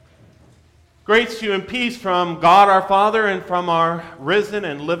Grace to you and peace from God our Father and from our risen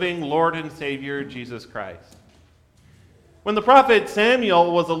and living Lord and Savior, Jesus Christ. When the prophet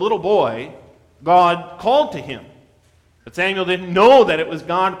Samuel was a little boy, God called to him. But Samuel didn't know that it was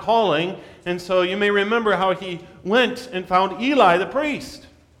God calling, and so you may remember how he went and found Eli the priest.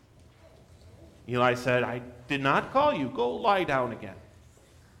 Eli said, "I did not call you. Go lie down again."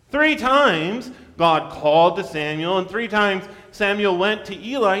 3 times God called to Samuel, and 3 times Samuel went to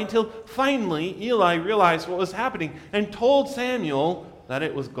Eli until finally Eli realized what was happening and told Samuel that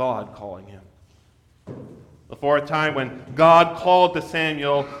it was God calling him. The 4th time when God called to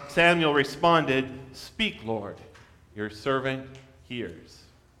Samuel, Samuel responded, "Speak, Lord, your servant hears."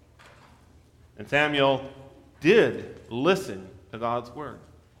 And Samuel did listen to God's word.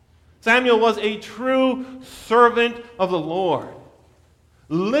 Samuel was a true servant of the Lord,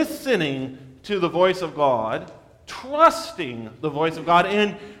 listening to the voice of God, trusting the voice of God,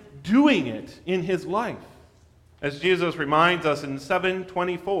 and doing it in his life. As Jesus reminds us in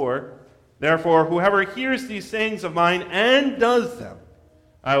 7:24, "Therefore, whoever hears these sayings of mine and does them,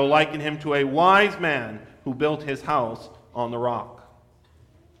 I will liken him to a wise man who built his house on the rock."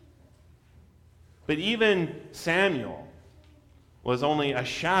 But even Samuel was only a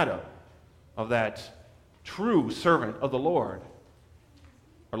shadow of that true servant of the Lord,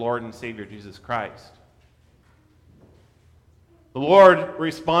 our Lord and Savior Jesus Christ. The Lord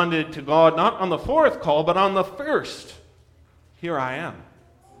responded to God not on the 4th call, but on the 1st, "Here I am."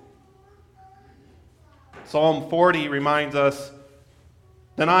 Psalm 40 reminds us,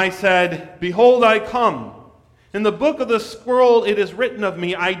 "Then I said, Behold, I come. In the book of the scroll it is written of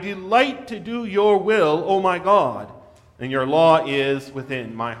me, I delight to do your will, O my God, and your law is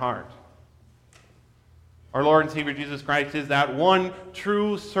within my heart." Our Lord and Savior Jesus Christ is that one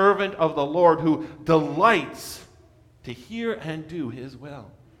true servant of the Lord who delights to hear and do his will.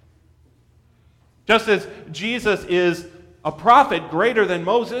 Just as Jesus is a prophet greater than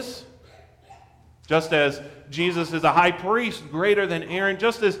Moses, just as Jesus is a high priest greater than Aaron,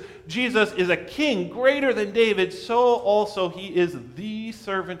 just as Jesus is a king greater than David, so also he is the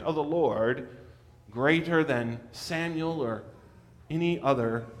servant of the Lord, greater than Samuel or any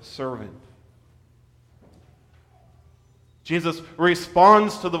other servant. Jesus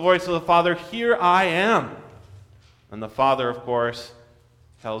responds to the voice of the Father, "Here I am." And the Father, of course,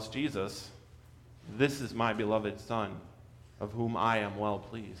 tells Jesus, "This is my beloved Son, of whom I am well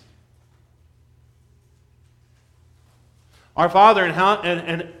pleased." Our Father in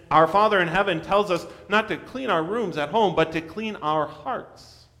heaven tells us not to clean our rooms at home, but to clean our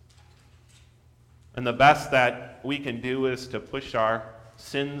hearts. And the best that we can do is to push our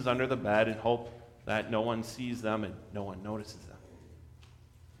sins under the bed and hope that no one sees them and no one notices them.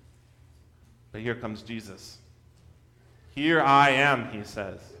 But here comes Jesus. "Here I am," he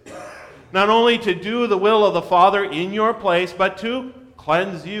says. Not only to do the will of the Father in your place, but to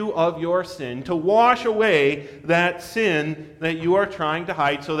cleanse you of your sin, to wash away that sin that you are trying to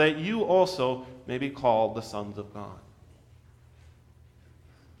hide so that you also may be called the sons of God.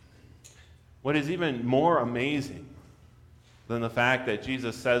 What is even more amazing than the fact that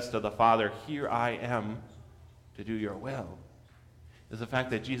Jesus says to the Father, "Here I am to do your will," is the fact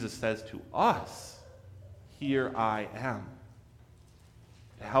that Jesus says to us, "Here I am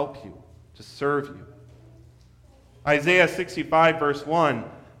to help you, to serve you." Isaiah 65 verse 1,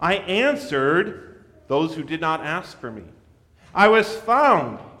 "I answered those who did not ask for me. I was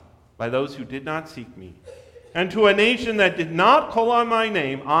found by those who did not seek me. And to a nation that did not call on my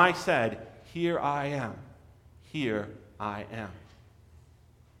name, I said, Here I am, here I am."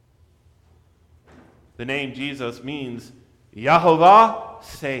 The name Jesus means Jehovah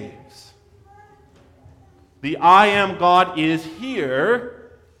saves. The I am God is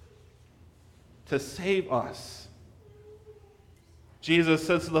here to save us. Jesus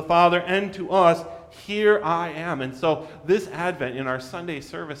says to the Father and to us, "Here I am." And so this Advent in our Sunday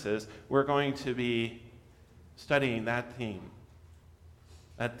services, we're going to be studying that theme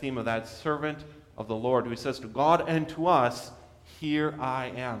of that servant of the Lord who says to God and to us, "Here I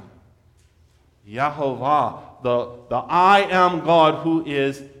am." Jehovah, the I am God who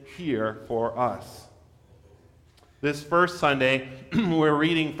is here for us. This first Sunday, we're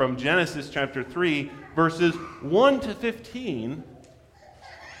reading from Genesis chapter 3, verses 1 to 15,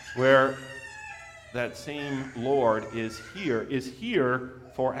 where that same Lord is here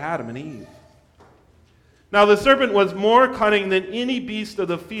for Adam and Eve. "Now the serpent was more cunning than any beast of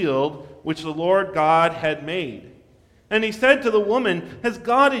the field which the Lord God had made. And he said to the woman, Has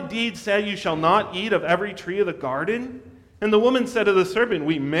God indeed said you shall not eat of every tree of the garden? And the woman said to the serpent,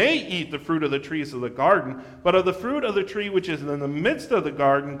 We may eat the fruit of the trees of the garden, but of the fruit of the tree which is in the midst of the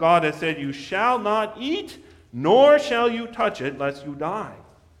garden, God has said, You shall not eat, nor shall you touch it, lest you die.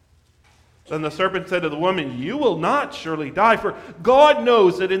 Then the serpent said to the woman, You will not surely die, for God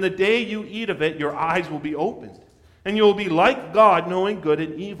knows that in the day you eat of it, your eyes will be opened, and you will be like God, knowing good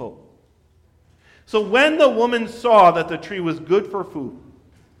and evil. So when the woman saw that the tree was good for food,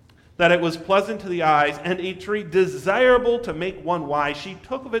 that it was pleasant to the eyes, and a tree desirable to make one wise, she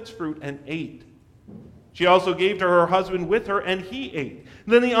took of its fruit and ate. She also gave to her husband with her, and he ate.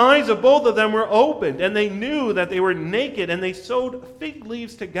 Then the eyes of both of them were opened, and they knew that they were naked, and they sewed fig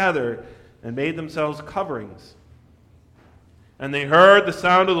leaves together and made themselves coverings. And they heard the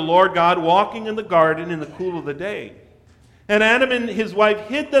sound of the Lord God walking in the garden in the cool of the day. And Adam and his wife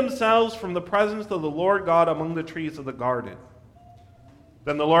hid themselves from the presence of the Lord God among the trees of the garden.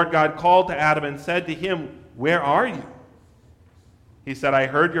 Then the Lord God called to Adam and said to him, Where are you? He said, I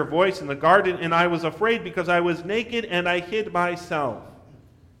heard your voice in the garden, and I was afraid because I was naked, and I hid myself.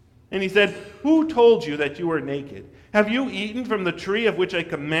 And he said, Who told you that you were naked? Have you eaten from the tree of which I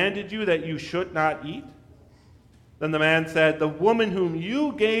commanded you that you should not eat? Then the man said, The woman whom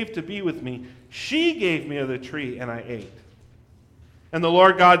you gave to be with me, she gave me of the tree, and I ate. And the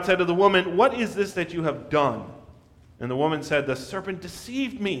Lord God said to the woman, What is this that you have done? And the woman said, The serpent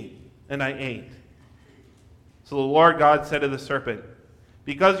deceived me, and I ate. So the Lord God said to the serpent,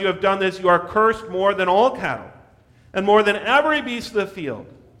 Because you have done this, you are cursed more than all cattle, and more than every beast of the field.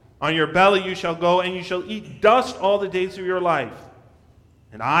 On your belly you shall go, and you shall eat dust all the days of your life.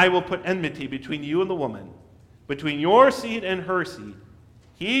 And I will put enmity between you and the woman, between your seed and her seed.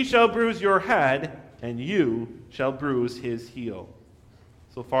 He shall bruise your head, and you shall bruise his heel.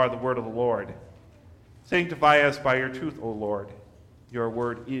 So far the word of the Lord. Sanctify us by your truth, O Lord. Your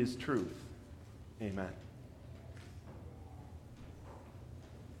word is truth. Amen.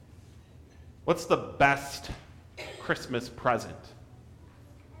 What's the best Christmas present?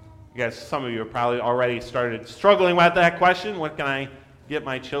 I guess some of you have probably already started struggling with that question. What can I get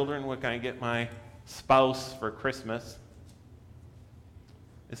my children? What can I get my spouse for Christmas?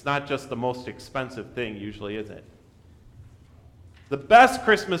 It's not just the most expensive thing usually, is it? The best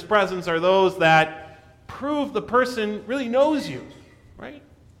Christmas presents are those that prove the person really knows you, right?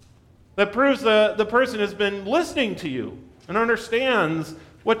 That proves the person has been listening to you and understands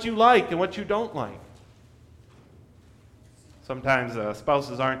what you like and what you don't like. Sometimes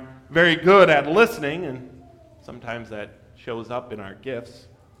spouses aren't very good at listening, and sometimes that shows up in our gifts.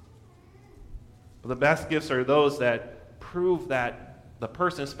 But the best gifts are those that prove that the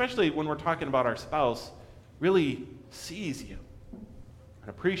person, especially when we're talking about our spouse, really sees you and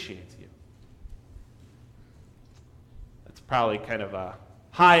appreciates you. That's probably kind of a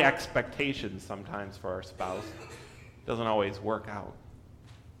high expectation sometimes for our spouse. It doesn't always work out.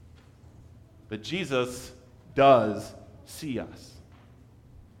 But Jesus does see us.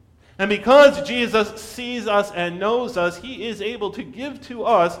 And because Jesus sees us and knows us, he is able to give to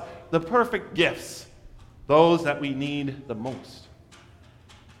us the perfect gifts, those that we need the most.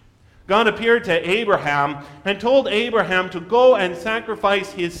 God appeared to Abraham and told Abraham to go and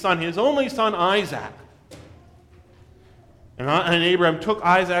sacrifice his son, his only son Isaac. And Abraham took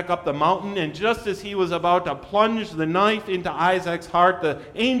Isaac up the mountain, and just as he was about to plunge the knife into Isaac's heart, the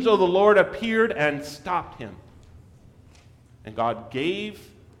angel of the Lord appeared and stopped him. And God gave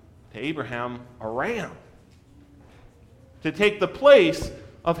to Abraham a ram to take the place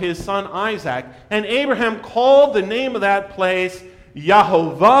of his son Isaac. And Abraham called the name of that place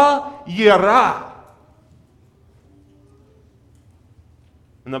Jehovah Jireh.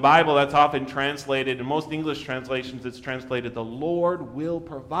 In the Bible, that's often translated, in most English translations, it's translated, the Lord will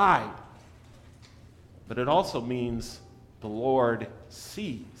provide. But it also means the Lord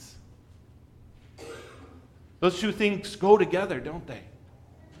sees. Those two things go together, don't they?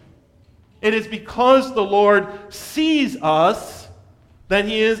 It is because the Lord sees us that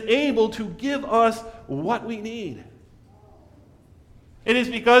he is able to give us what we need. It is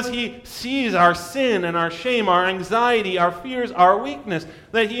because he sees our sin and our shame, our anxiety, our fears, our weakness,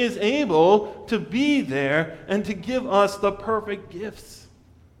 that he is able to be there and to give us the perfect gifts.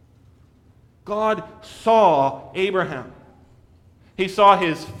 God saw Abraham. He saw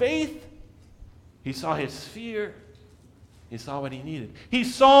his faith. He saw his fear. He saw what he needed. He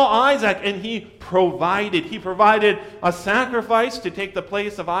saw Isaac, and he provided. He provided a sacrifice to take the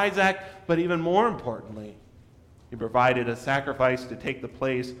place of Isaac, but even more importantly, he provided a sacrifice to take the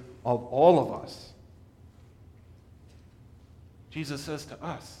place of all of us. Jesus says to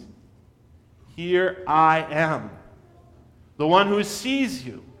us, "Here I am, the one who sees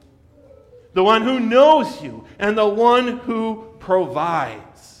you, the one who knows you, and the one who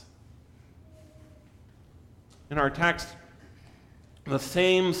provides. In our text, the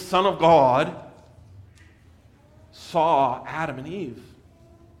same Son of God saw Adam and Eve,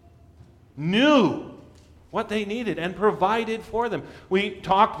 knew what they needed, and provided for them. We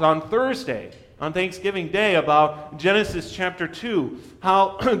talked on Thursday, on Thanksgiving Day, about Genesis chapter 2,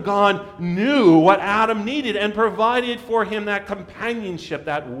 how God knew what Adam needed and provided for him that companionship,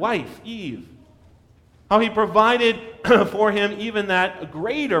 that wife, Eve. How he provided for him even that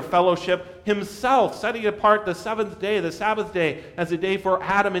greater fellowship himself, setting apart the seventh day, the Sabbath day, as a day for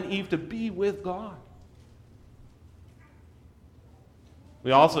Adam and Eve to be with God.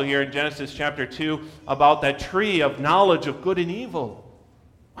 We also hear in Genesis chapter 2 about that tree of knowledge of good and evil.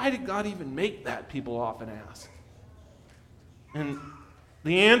 Why did God even make that, people often ask? And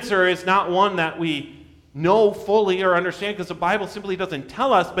the answer is not one that we know fully or understand, because the Bible simply doesn't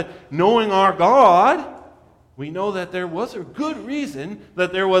tell us, but knowing our God, we know that there was a good reason,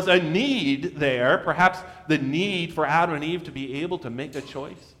 that there was a need there, perhaps the need for Adam and Eve to be able to make a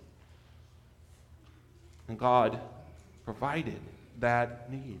choice. And God provided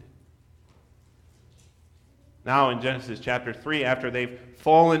that need. Now in Genesis chapter 3, after they've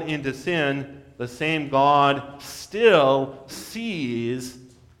fallen into sin, the same God still sees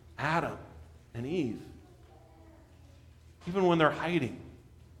Adam and Eve, even when they're hiding.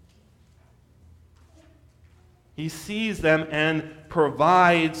 He sees them and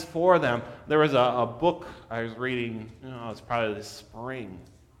provides for them. There was a book I was reading, it was probably this spring.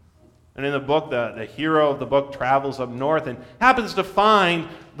 And in the book, the hero of the book travels up north and happens to find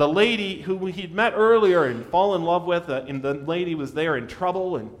the lady who he'd met earlier and fall in love with. And the lady was there in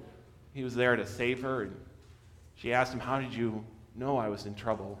trouble, and he was there to save her. And she asked him, "How did you know I was in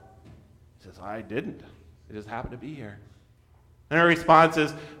trouble?" He says, "I didn't. I just happened to be here." And her response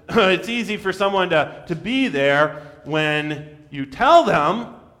is, it's easy for someone to be there when you tell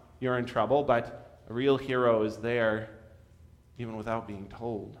them you're in trouble, but a real hero is there even without being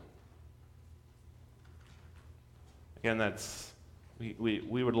told. Again,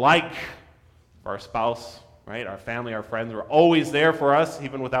 we would like for our spouse, right, our family, our friends were always there for us,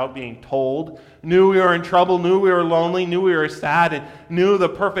 even without being told. Knew we were in trouble, knew we were lonely, knew we were sad, and knew the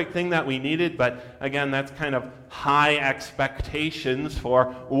perfect thing that we needed. But again, that's kind of high expectations for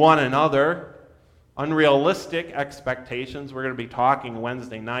one another. Unrealistic expectations. We're going to be talking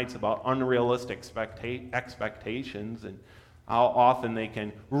Wednesday nights about unrealistic expectations and how often they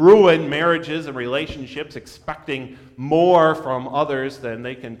can ruin marriages and relationships, expecting more from others than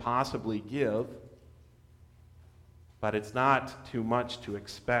they can possibly give. But it's not too much to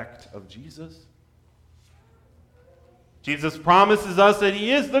expect of Jesus. Jesus promises us that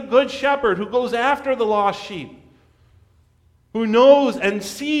he is the good shepherd who goes after the lost sheep, who knows and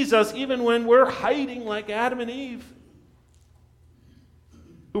sees us even when we're hiding like Adam and Eve,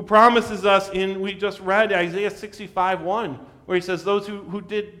 who promises us we just read Isaiah 65:1, where he says, "Those who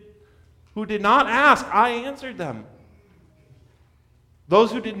did not ask, I answered them.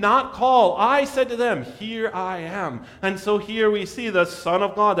 Those who did not call, I said to them, here I am." And so here we see the Son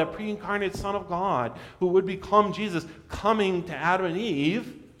of God, that pre-incarnate Son of God, who would become Jesus, coming to Adam and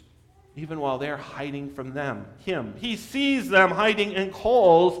Eve, even while they're hiding from him. He sees them hiding and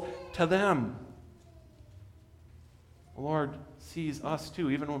calls to them. The Lord sees us too,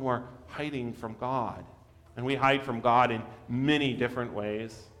 even when we're hiding from God. And we hide from God in many different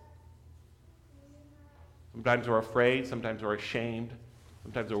ways. Sometimes we're afraid, sometimes we're ashamed,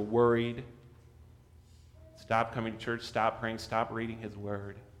 sometimes we're worried. Stop coming to church, stop praying, stop reading his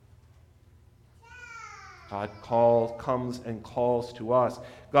word. God comes and calls to us.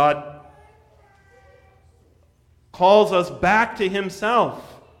 God calls us back to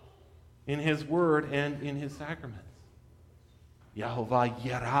himself in his word and in his sacraments. Jehovah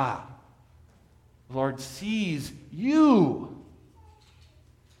Jireh. The Lord sees you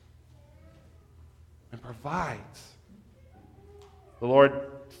and provides. The Lord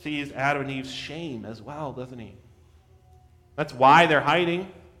sees Adam and Eve's shame as well, doesn't he? That's why they're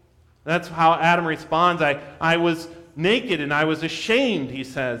hiding. That's how Adam responds. I was naked and I was ashamed, he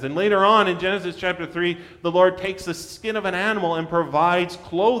says. And later on in Genesis chapter 3, the Lord takes the skin of an animal and provides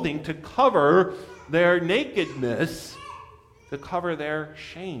clothing to cover their nakedness, to cover their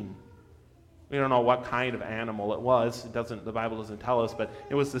shame. We don't know what kind of animal it was. The Bible doesn't tell us, but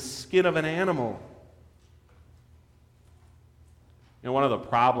it was the skin of an animal. You know, one of the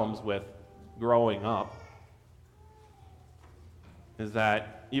problems with growing up is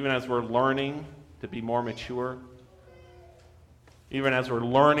that even as we're learning to be more mature, even as we're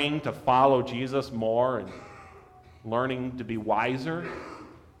learning to follow Jesus more and learning to be wiser,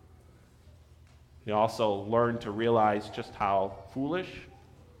 We also learn to realize just how foolish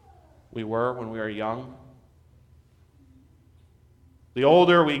we were when we were young. The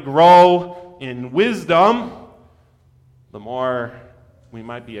older we grow in wisdom, the more we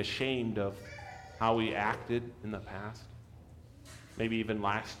might be ashamed of how we acted in the past. Maybe even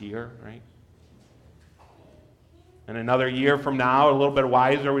last year, right? And another year from now, a little bit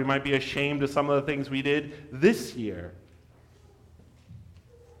wiser, we might be ashamed of some of the things we did this year.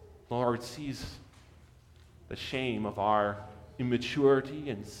 The Lord sees the shame of our immaturity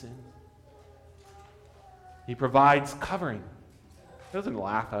and sin. He provides covering. He doesn't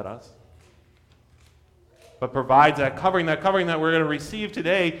laugh at us, but provides that covering that we're going to receive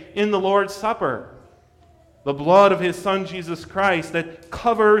today in the Lord's Supper. The blood of his Son, Jesus Christ, that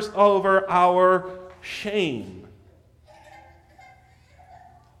covers over our shame.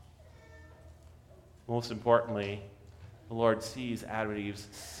 Most importantly, the Lord sees Adam and Eve's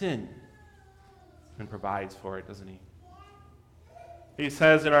sin and provides for it, doesn't he? He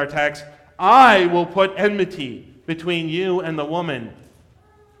says in our text, I will put enmity between you and the woman.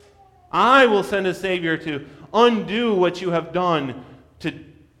 I will send a Savior to undo what you have done, to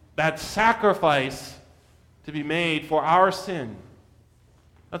that sacrifice to be made for our sin.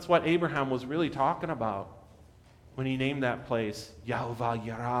 That's what Abraham was really talking about when he named that place Jehovah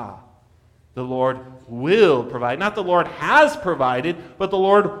Jireh. The Lord will provide. Not the Lord has provided, but the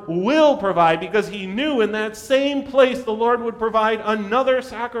Lord will provide, because he knew in that same place the Lord would provide another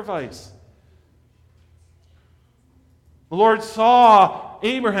sacrifice. The Lord saw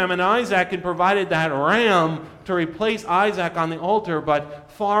Abraham and Isaac and provided that ram to replace Isaac on the altar,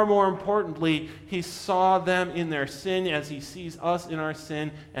 but far more importantly, he saw them in their sin as he sees us in our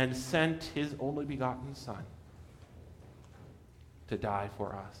sin, and sent his only begotten Son to die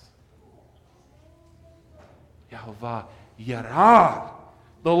for us. Jehovah Jireh.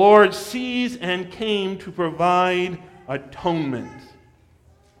 The Lord sees and came to provide atonement.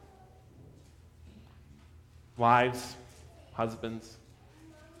 Wives, husbands,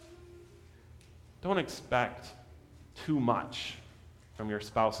 don't expect too much from your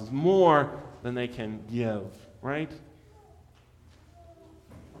spouses, more than they can give, right?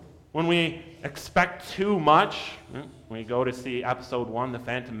 When we expect too much, we go to see episode 1, The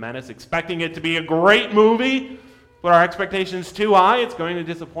Phantom Menace, expecting it to be a great movie, but our expectations too high, it's going to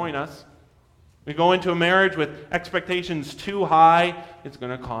disappoint us. We go into a marriage with expectations too high, it's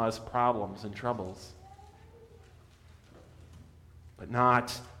going to cause problems and troubles. But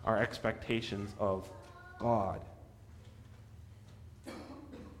not our expectations of God.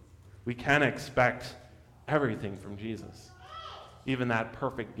 We can expect everything from Jesus, even that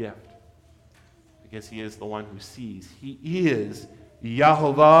perfect gift, because he is the one who sees. He is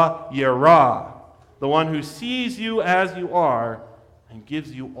Jehovah Jireh, the one who sees you as you are and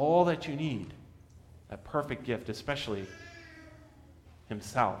gives you all that you need, that perfect gift, especially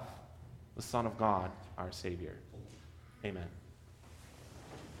himself, the Son of God, our Savior. Amen.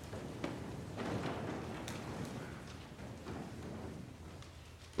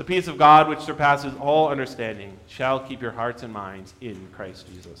 The peace of God, which surpasses all understanding, shall keep your hearts and minds in Christ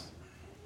Jesus.